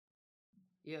me.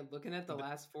 Yeah, looking at the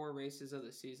last 4 races of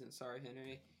the season, sorry,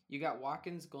 Henry, you got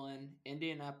Watkins Glen,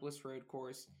 Indianapolis Road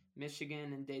Course,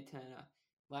 Michigan, and Daytona.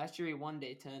 Last year he won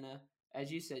Daytona.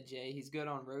 As you said, Jay, he's good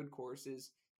on road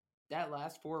courses. That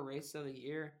last 4 races of the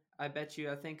year, I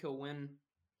think he'll win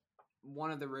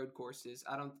one of the road courses.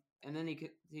 And then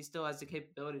he still has the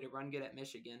capability to run good at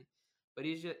Michigan, but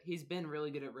he's been really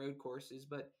good at road courses.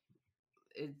 But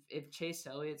if Chase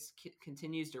Elliott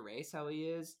continues to race how he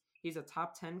is, he's a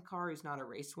top 10 car. He's not a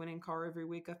race winning car every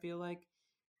week. I feel like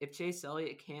if Chase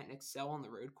Elliott can't excel on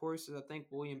the road courses, I think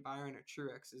William Byron or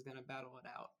Truex is going to battle it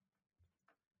out.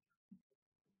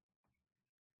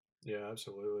 Yeah,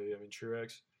 absolutely. I mean,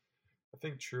 I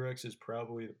think Truex is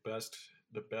probably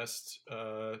the best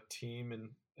team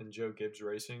in Joe Gibbs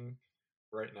Racing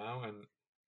right now, and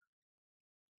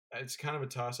it's kind of a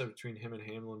toss-up between him and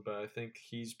Hamlin, but I think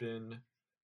he's been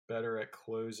better at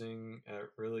closing, at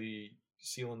really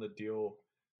sealing the deal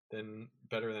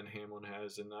better than Hamlin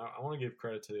has. And I want to give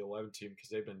credit to the 11 team because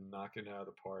they've been knocking it out of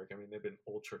the park. I mean, they've been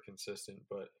ultra consistent,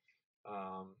 but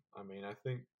I mean, I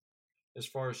think as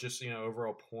far as just,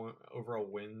 overall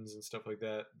wins and stuff like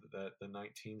that the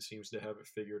 19 seems to have it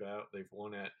figured out. They've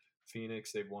won at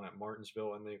Phoenix, they've won at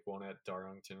Martinsville, and they've won at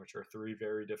Darlington, which are 3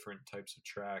 very different types of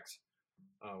tracks,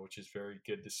 which is very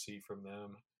good to see from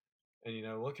them. And,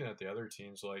 looking at the other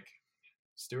teams like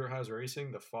Stewart-Haas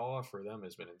Racing, the fall off for them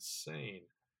has been insane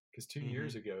because 2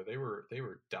 years ago they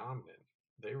were dominant.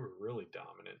 They were really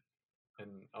dominant.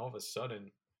 And all of a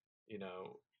sudden,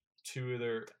 2 of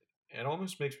their, it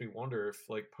almost makes me wonder if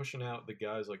like pushing out the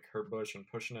guys like Kurt Busch and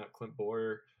pushing out Clint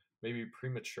Bowyer maybe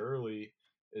prematurely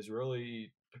is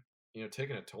really,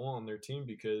 taking a toll on their team,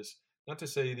 because not to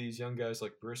say these young guys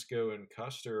like Briscoe and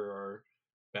Custer are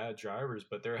bad drivers,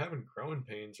 but they're having growing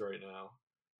pains right now.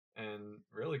 And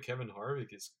really Kevin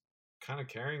Harvick is kind of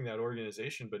carrying that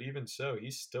organization, but even so,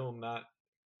 he's still not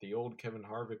the old Kevin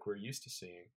Harvick we're used to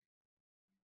seeing.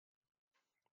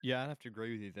 Yeah, I'd have to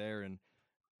agree with you there. And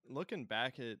looking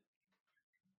back at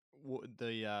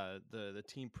the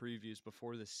team previews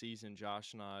before the season,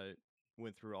 Josh and I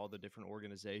went through all the different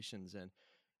organizations, and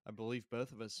I believe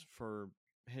both of us for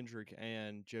Hendrick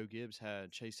and Joe Gibbs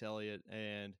had Chase Elliott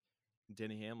and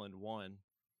Denny Hamlin won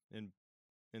in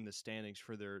the standings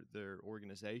for their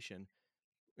organization.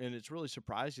 And it's really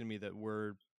surprising to me that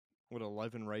we're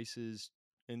 11 races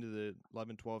into the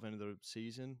 11-12 into the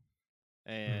season,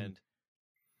 Mhm. and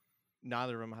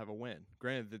neither of them have a win.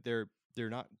 Granted that they're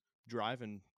not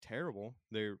driving terrible.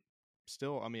 They're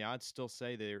still, I mean, I'd still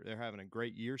say they're having a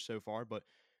great year so far, but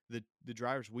the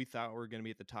drivers we thought were going to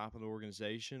be at the top of the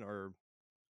organization are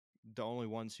the only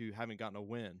ones who haven't gotten a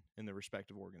win in their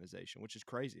respective organization, which is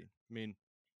crazy. I mean,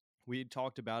 we had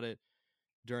talked about it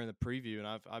during the preview, and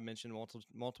I've mentioned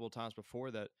multiple times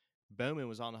before that Bowman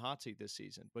was on the hot seat this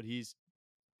season, but he's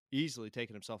easily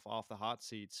taken himself off the hot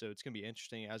seat. So it's going to be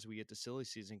interesting as we get to silly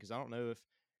season, because I don't know if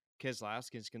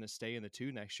Keselowski is going to stay in the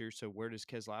 2 next year. So where does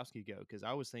Keselowski go? Because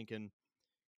I was thinking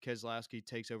Keselowski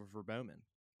takes over for Bowman,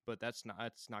 but that's not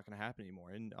going to happen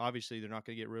anymore. And obviously they're not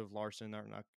going to get rid of Larson. They're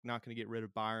not going to get rid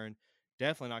of Byron.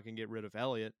 Definitely not going to get rid of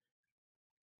Elliott.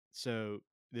 So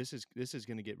this is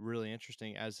going to get really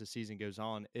interesting as the season goes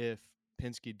on if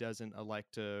Penske doesn't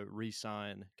elect to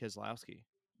re-sign Keselowski.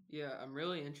 Yeah, I'm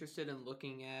really interested in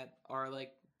looking at our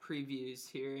like previews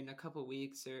here in a couple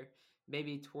weeks or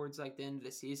maybe towards like the end of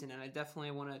the season, and I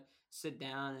definitely want to sit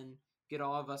down and get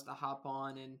all of us to hop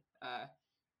on and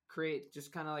create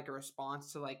just kind of like a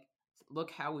response to like look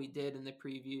how we did in the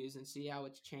previews and see how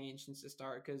it's changed since the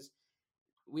start. Because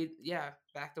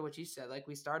back to what you said, like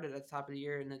we started at the top of the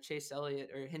year in the Chase Elliott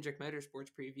or Hendrick Motorsports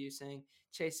preview saying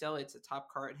Chase Elliott's a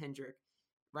top car at Hendrick.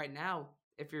 Right now,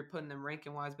 if you're putting them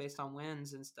ranking wise based on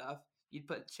wins and stuff, you'd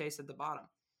put Chase at the bottom.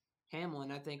 Hamlin,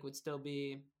 I think, would still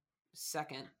be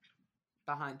second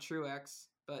behind Truex,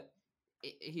 but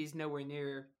he's nowhere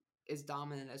near as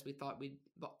dominant as we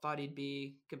thought he'd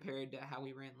be compared to how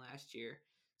we ran last year.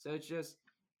 So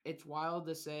it's wild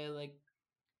to say like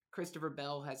Christopher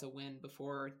Bell has a win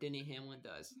before Denny Hamlin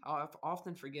does. I'll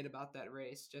often forget about that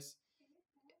race. Just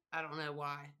I don't know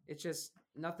why. It's just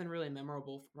nothing really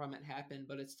memorable from it happened,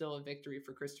 but it's still a victory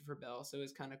for Christopher Bell, so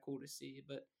it's kind of cool to see.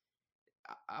 But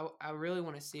I really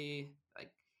want to see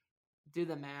like do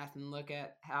the math and look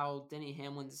at how Denny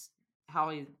Hamlin's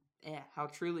how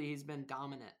truly he's been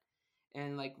dominant,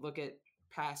 and like look at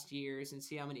past years and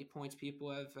see how many points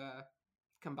people have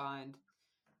combined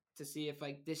to see if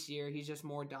like this year he's just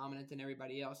more dominant than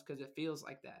everybody else, because it feels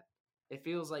like that. It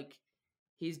feels like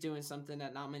he's doing something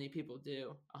that not many people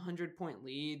do. 100-point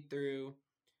lead through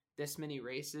this many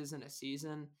races in a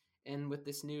season, and with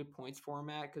this new points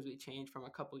format, because we changed from a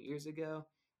couple years ago,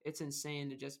 it's insane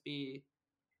to just be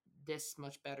this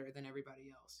much better than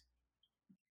everybody else.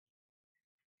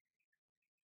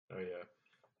 Oh yeah,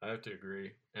 I have to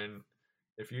agree. And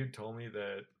if you told me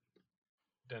that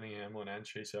Denny Hamlin and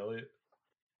Chase Elliott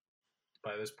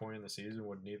by this point in the season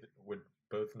would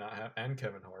both not have, and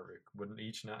Kevin Harvick would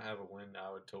each not have a win,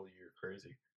 I would tell you you're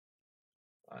crazy.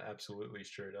 I absolutely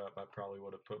straight up, I probably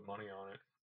would have put money on it.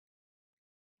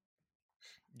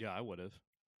 Yeah, I would have.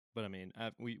 But I mean,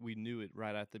 we knew it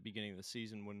right at the beginning of the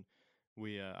season when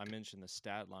I mentioned the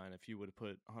stat line. If you would have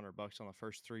put $100 on the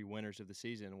first 3 winners of the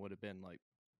season, it would have been like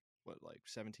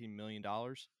 $17 million.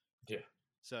 Yeah.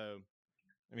 So,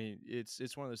 I mean,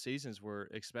 it's one of those seasons where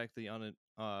expect the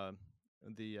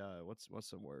what's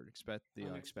the word? Expect the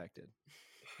unexpected.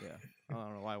 Yeah, I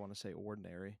don't know why I want to say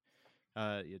ordinary.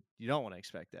 You don't want to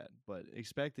expect that, but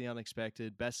expect the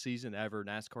unexpected. Best season ever.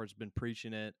 NASCAR's been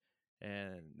preaching it,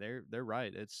 and they're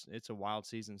right. It's a wild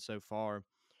season so far.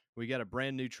 We got a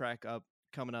brand new track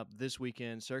coming up this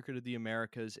weekend, Circuit of the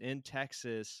Americas in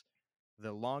Texas,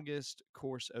 the longest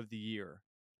course of the year.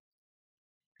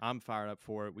 I'm fired up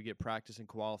for it. We get practice and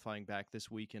qualifying back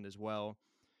this weekend as well.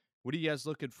 What are you guys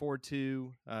looking forward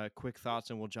to? Quick thoughts,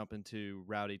 and we'll jump into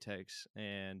Rowdy takes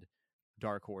and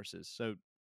dark horses. So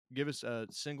give us a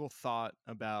single thought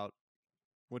about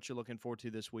what you're looking forward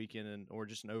to this weekend, or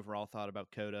just an overall thought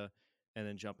about COTA, and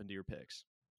then jump into your picks.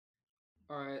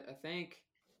 All right, I think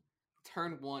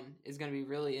turn 1 is going to be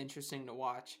really interesting to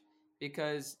watch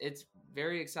because it's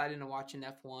very exciting to watch in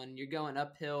F1. You're going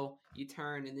uphill, you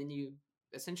turn, and then you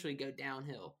essentially go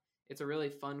downhill. It's a really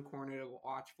fun corner to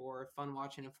watch for, fun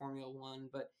watching in Formula One,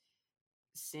 but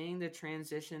seeing the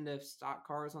transition to stock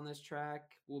cars on this track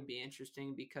will be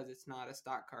interesting because it's not a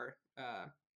stock car.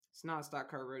 It's not a stock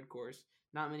car road course.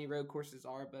 Not many road courses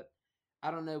are, but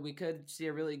I don't know. We could see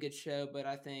a really good show, but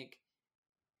I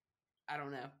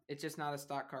don't know. It's just not a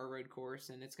stock car road course,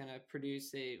 and it's going to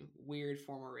produce a weird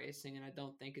form of racing, and I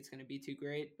don't think it's going to be too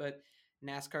great. But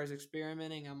NASCAR's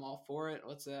experimenting. I'm all for it.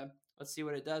 Let's see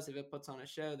what it does. If it puts on a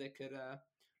show that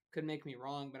could make me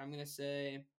wrong, but I'm going to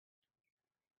say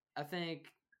I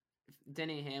think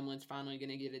Denny Hamlin's finally going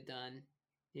to get it done.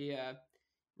 He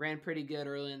ran pretty good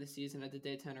early in the season at the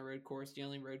Daytona road course, the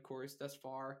only road course thus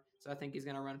far. So I think he's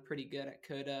going to run pretty good at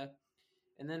COTA.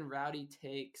 And then Rowdy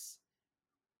takes,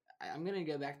 I'm going to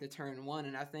go back to turn 1,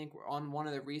 and I think on one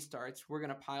of the restarts, we're going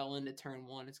to pile into turn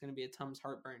 1. It's going to be a Tums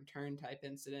heartburn turn type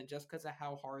incident just because of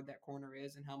how hard that corner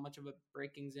is and how much of a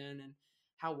breaking's in and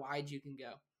how wide you can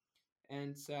go.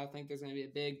 And so I think there's going to be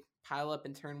a big pile up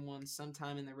in turn 1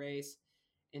 sometime in the race.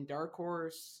 In dark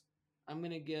horse, I'm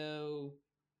going to go,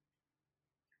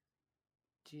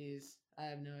 geez, I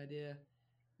have no idea.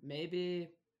 Maybe,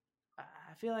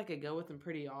 I feel like I go with them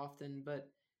pretty often, but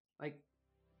like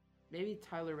maybe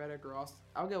Tyler Reddick or Austin.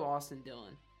 I'll go Austin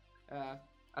Dillon.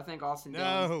 I think Austin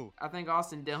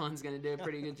Dillon's going to do a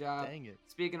pretty good job. Dang it.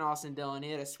 Speaking of Austin Dillon,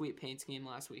 he had a sweet paint scheme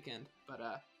last weekend, but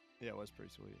Yeah, it was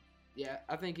pretty sweet. yeah,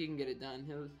 I think he can get it done.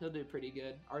 He'll do pretty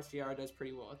good. RCR does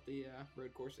pretty well at the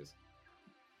road courses.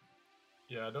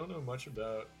 Yeah, I don't know much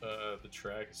about the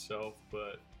track itself,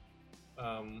 but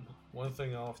one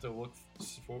thing I'll have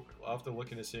to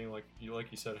look into seeing, like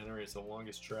you said, Henry, it's the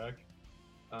longest track.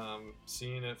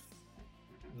 Seeing if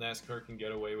NASCAR can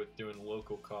get away with doing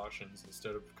local cautions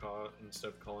instead of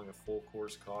calling a full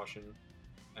course caution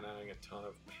and adding a ton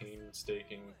of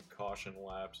painstaking caution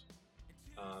laps.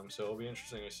 So it'll be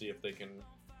interesting to see if they can,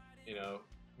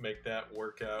 make that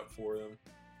work out for them.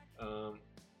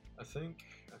 I think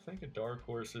a dark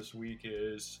horse this week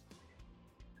is,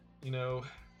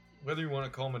 whether you want to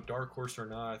call him a dark horse or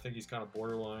not, I think he's kind of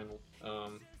borderline.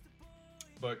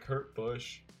 But Kurt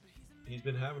Busch, he's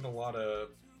been having a lot of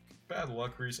bad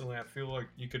luck recently. I feel like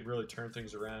you could really turn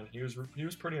things around. He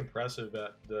was pretty impressive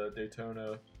at the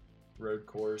Daytona road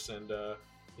course, and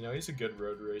he's a good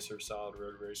road racer, solid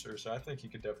road racer. So I think he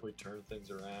could definitely turn things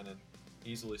around and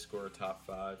easily score a top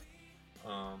 5.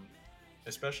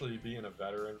 Especially being a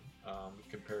veteran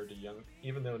compared to young,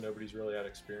 even though nobody's really had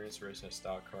experience racing a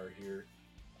stock car here,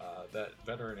 that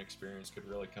veteran experience could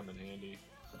really come in handy.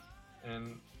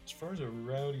 And as far as a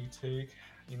Rowdy take,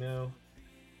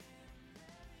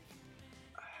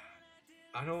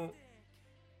 I don't.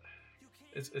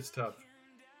 It's tough.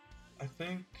 I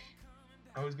think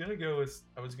I was gonna go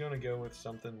with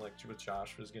something like what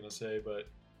Josh was gonna say, but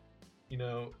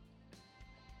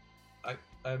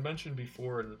I mentioned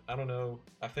before, and I don't know,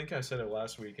 I think I said it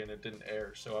last week and it didn't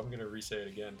air, so I'm gonna re-say it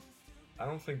again. I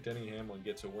don't think Denny Hamlin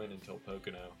gets a win until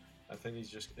Pocono. I think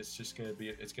it's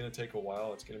gonna take a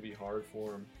while. It's gonna be hard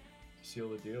for him to seal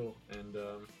the deal, and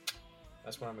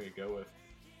that's what I'm gonna go with.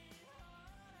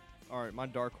 All right, my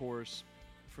dark horse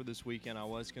for this weekend, I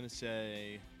was going to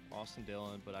say Austin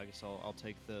Dillon, but I guess I'll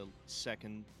take the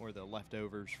second or the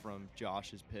leftovers from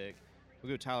Josh's pick.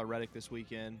 We'll go Tyler Reddick this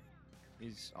weekend.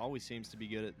 He's always seems to be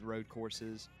good at road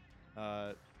courses.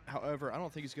 However, I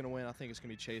don't think he's going to win. I think it's going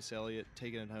to be Chase Elliott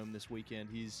taking it home this weekend.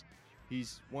 He's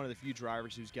one of the few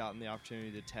drivers who's gotten the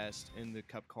opportunity to test in the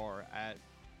Cup car at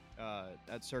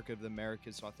Circuit of the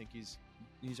Americas, so I think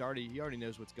he already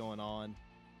knows what's going on.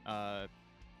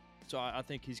 So I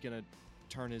think he's going to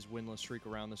turn his winless streak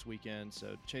around this weekend.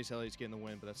 So Chase Elliott's getting the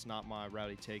win, but that's not my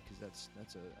Rowdy take because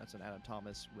that's an Adam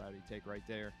Thomas Rowdy take right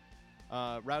there.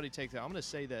 Rowdy take that. I'm going to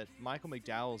say that Michael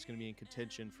McDowell is going to be in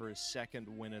contention for his second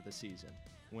win of the season.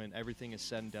 When everything is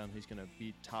said and done, he's going to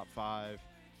be top 5,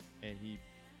 and he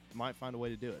might find a way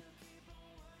to do it.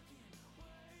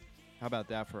 How about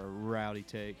that for a Rowdy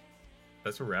take?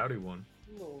 That's a Rowdy one.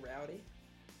 A little rowdy.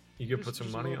 You could put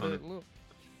some money on it.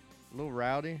 A little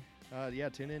Rowdy. Yeah,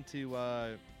 tune into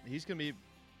he's going to be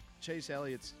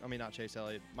not Chase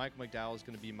Elliott. Michael McDowell is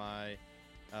going to be my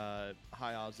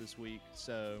high odds this week.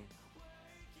 So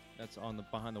that's on the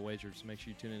Behind the Wagers. So make sure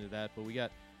you tune into that. But we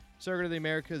got Circuit of the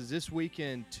Americas this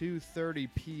weekend, 2:30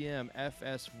 p.m.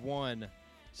 FS1,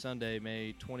 Sunday,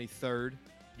 May 23rd.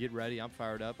 Get ready. I'm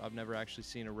fired up. I've never actually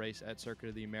seen a race at Circuit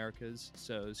of the Americas,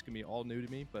 so it's going to be all new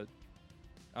to me, but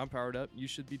I'm fired up. You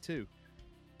should be too.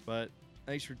 But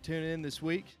thanks for tuning in this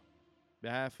week. On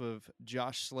behalf of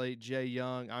Josh Slate, Jay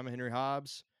Young, I'm Henry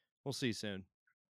Hobbs. We'll see you soon.